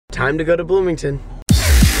Time to go to Bloomington.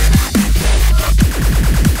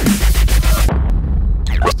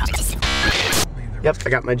 Yep, I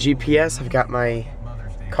got my GPS, I've got my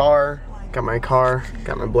car, got my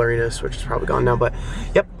blurriness, which is probably gone now, but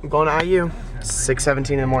yep, I'm going to IU.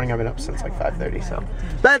 6:17 in the morning, I've been up since like 5:30, so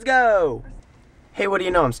let's go! Hey, what do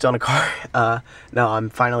you know, I'm still in a car. No,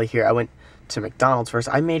 I'm finally here. I went to McDonald's first.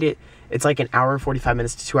 I made it, it's like an hour and 45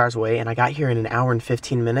 minutes to 2 hours away, and I got here in an hour and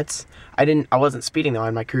 15 minutes. I wasn't speeding though, I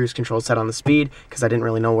had my cruise control set on the speed, because I didn't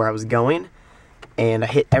really know where I was going, and I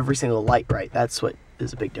hit every single light right. That's what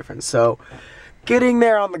is a big difference. So, getting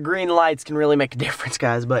there on the green lights can really make a difference,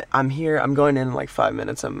 guys, but I'm here, I'm going in like 5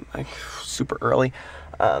 minutes, I'm like super early,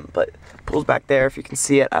 but pool's back there if you can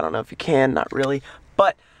see it. I don't know if you can, not really,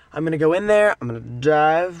 but I'm gonna go in there, I'm gonna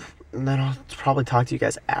dive, and then I'll probably talk to you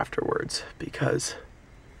guys afterwards, because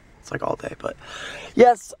it's like all day, but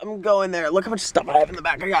yes, I'm going there. Look how much stuff I have in the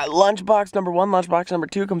back. I got lunchbox number 1, lunchbox number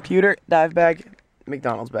 2, computer, dive bag,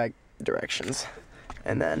 McDonald's bag, directions,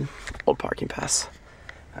 and then old parking pass.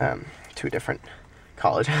 To a different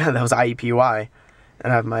college. That was IUPUI.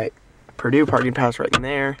 And I have my Purdue parking pass right in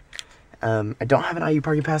there. I don't have an IU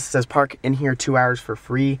parking pass. It says park in here 2 hours for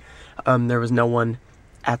free. There was no one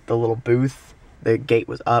at the little booth. The gate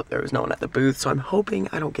was up. There was no one at the booth. So I'm hoping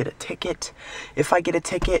I don't get a ticket. If I get a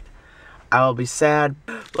ticket, I'll be sad.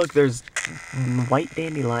 Look, there's white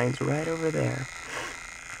dandelions right over there.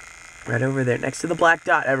 Right over there. Next to the black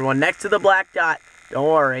dot, everyone. Next to the black dot. Don't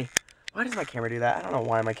worry. Why does my camera do that? I don't know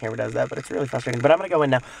why my camera does that, but it's really frustrating. But I'm going to go in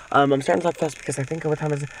now. I'm starting to talk fast because I think what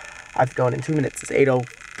time is it? I've gone in 2 minutes. It's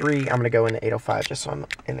 8:03. I'm going to go in at 8:05 just so I'm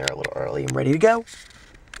in there a little early. I'm ready to go.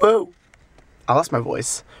 Whoa. I lost my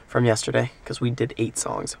voice from yesterday because we did 8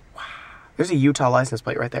 songs. Wow. There's a Utah license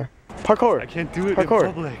plate right there. Parkour. I can't do it parkour.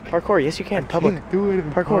 in public. Parkour. Yes, you can. Public. I can't do it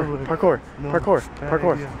in parkour. public. Parkour. No, Parkour.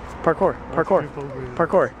 Parkour. idea. Parkour. Parkour.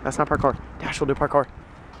 Parkour. That's not parkour. Dash will do parkour.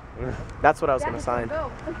 That's what I was going to sign.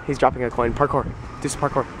 He's dropping a coin. Parkour. Do some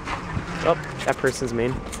parkour. Oh, that person's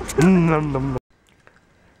mean.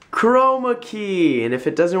 Chroma key. And if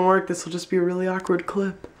it doesn't work, this will just be a really awkward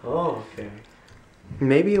clip. Oh, okay.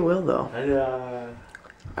 Maybe it will, though.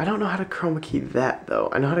 I don't know how to chroma key that,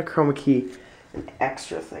 though. I know how to chroma key an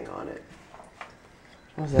extra thing on it.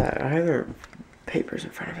 What's that? Either papers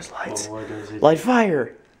in front of his lights. Well, what does it Light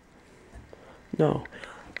fire. No.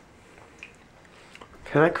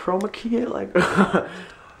 Can I chroma key it? Like,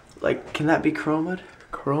 like, can that be chromed?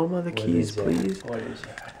 Chroma the keys, please. What is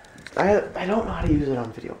that? I don't know how to use it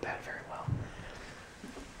on video pad very well.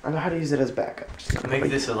 I know how to use it as backup. Just Make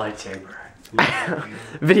this a lightsaber.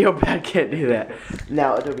 Video pad can't do that.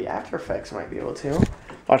 Now Adobe After Effects might be able to.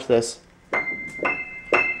 Watch this.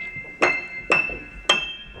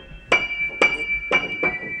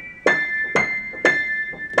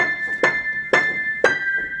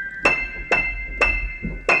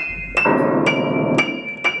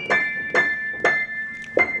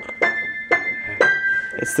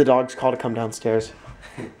 It's the dog's call to come downstairs.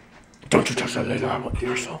 Don't you touch that lady, I will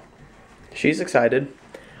ear so. She's excited.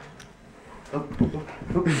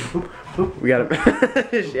 We got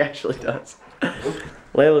it. She actually does.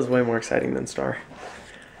 Layla's way more exciting than Star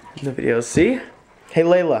in the videos. See? Hey,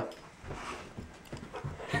 Layla.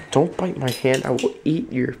 Don't bite my hand. I will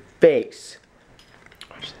eat your face.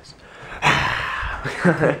 Watch this.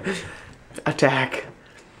 Attack.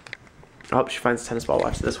 Oh, she finds a tennis ball.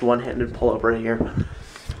 Watch this one-handed pull-up right here.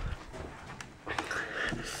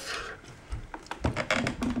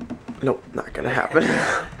 Nope, not gonna happen.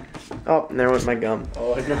 Oh, and there went my gum.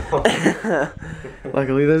 Oh, no.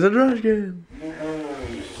 Luckily, there's a trash can.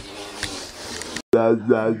 That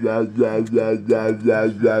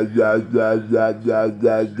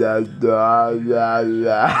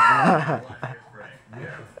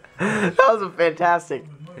was a fantastic,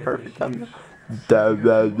 perfect thumbnail.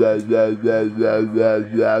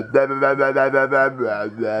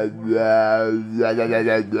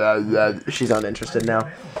 She's uninterested now.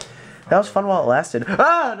 That was fun while it lasted.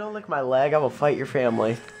 Ah! Don't lick my leg. I will fight your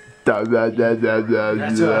family. It's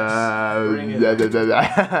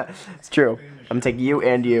true. I'm gonna take you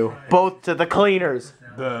and you both to the cleaners.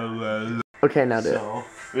 Okay, now do it.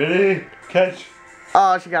 Ready? Catch.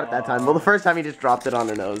 Oh, she got it that time. Well, the first time he just dropped it on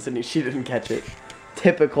her nose and she didn't catch it.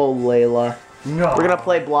 Typical Layla. No. We're gonna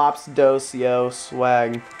play Blops, Dos, Yo,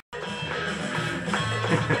 Swag.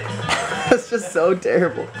 That's just so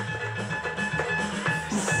terrible.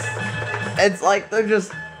 It's like they're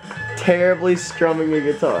just terribly strumming a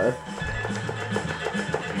guitar.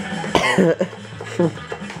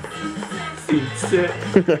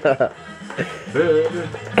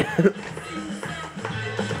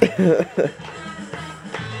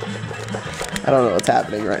 I don't know what's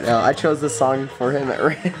happening right now. I chose this song for him at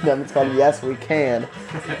random. It's called Yes We Can.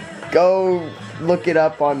 Go look it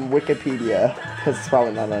up on Wikipedia, because it's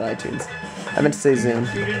probably not on iTunes. I meant to say Zoom.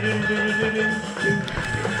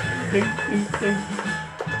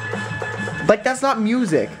 Like, that's not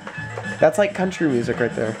music. That's like country music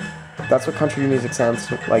right there. That's what country music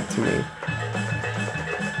sounds like to me.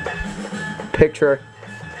 Picture.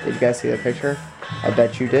 Did you guys see that picture? I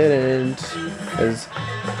bet you didn't, because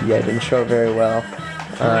yeah, it didn't show very well.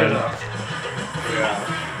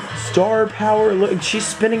 Star power. Look, she's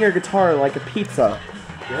spinning her guitar like a pizza.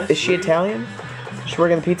 Yes, is she Italian? She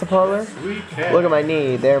working in the pizza parlor? Yes, we can. Look at my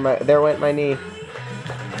knee. There went my knee.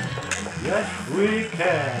 Yes, we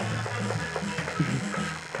can.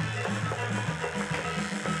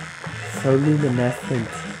 So luminescent.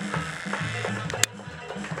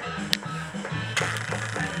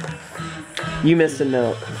 You missed a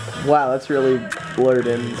note. Wow, that's really blurred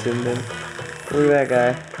in, zoomed in. Look at that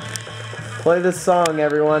guy. Play this song,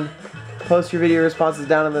 everyone. Post your video responses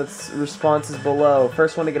down in the responses below.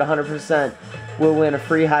 First one to get 100% will win a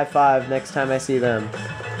free high five next time I see them.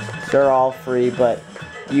 They're all free, but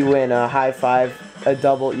you win a high five,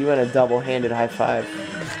 you win a double-handed high five.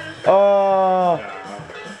 Oh!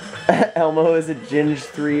 Elmo is a Ginge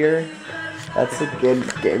 3er. That's a good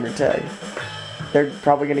gamer tag. They're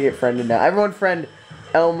probably gonna get friended now. Everyone friend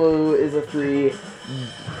Elmo is a 3,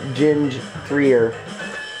 Ginge 3er.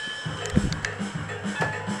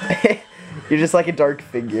 You're just like a dark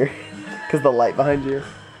figure because the light behind you.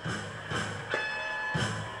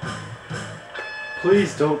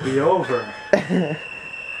 Please don't be over.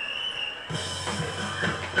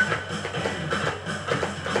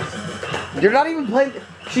 You're not even playing.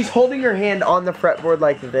 She's holding her hand on the fretboard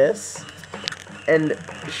like this, and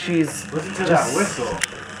she's Listen to just, that whistle.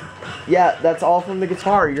 Yeah, that's all from the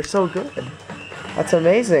guitar. You're so good. That's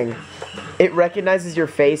amazing. It recognizes your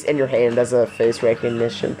face and your hand as a face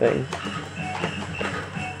recognition thing.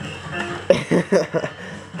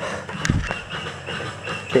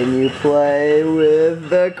 Can you play with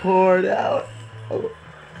the cord out? Oh.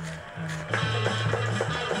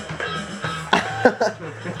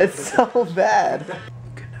 It's so bad.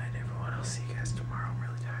 Good night, everyone. I'll see you guys tomorrow. I'm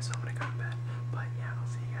really tired, so I'm gonna go to bed. But yeah, I'll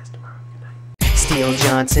see you guys tomorrow. Good night. Steele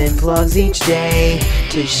Johnson vlogs each day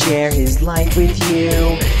to share his life with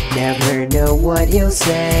you. Never know what he'll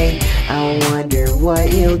say. I wonder what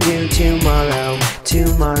he'll do tomorrow.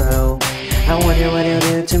 I wonder what he'll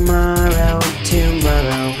do tomorrow.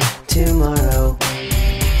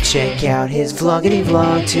 Check out his vloggity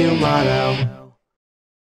vlog tomorrow.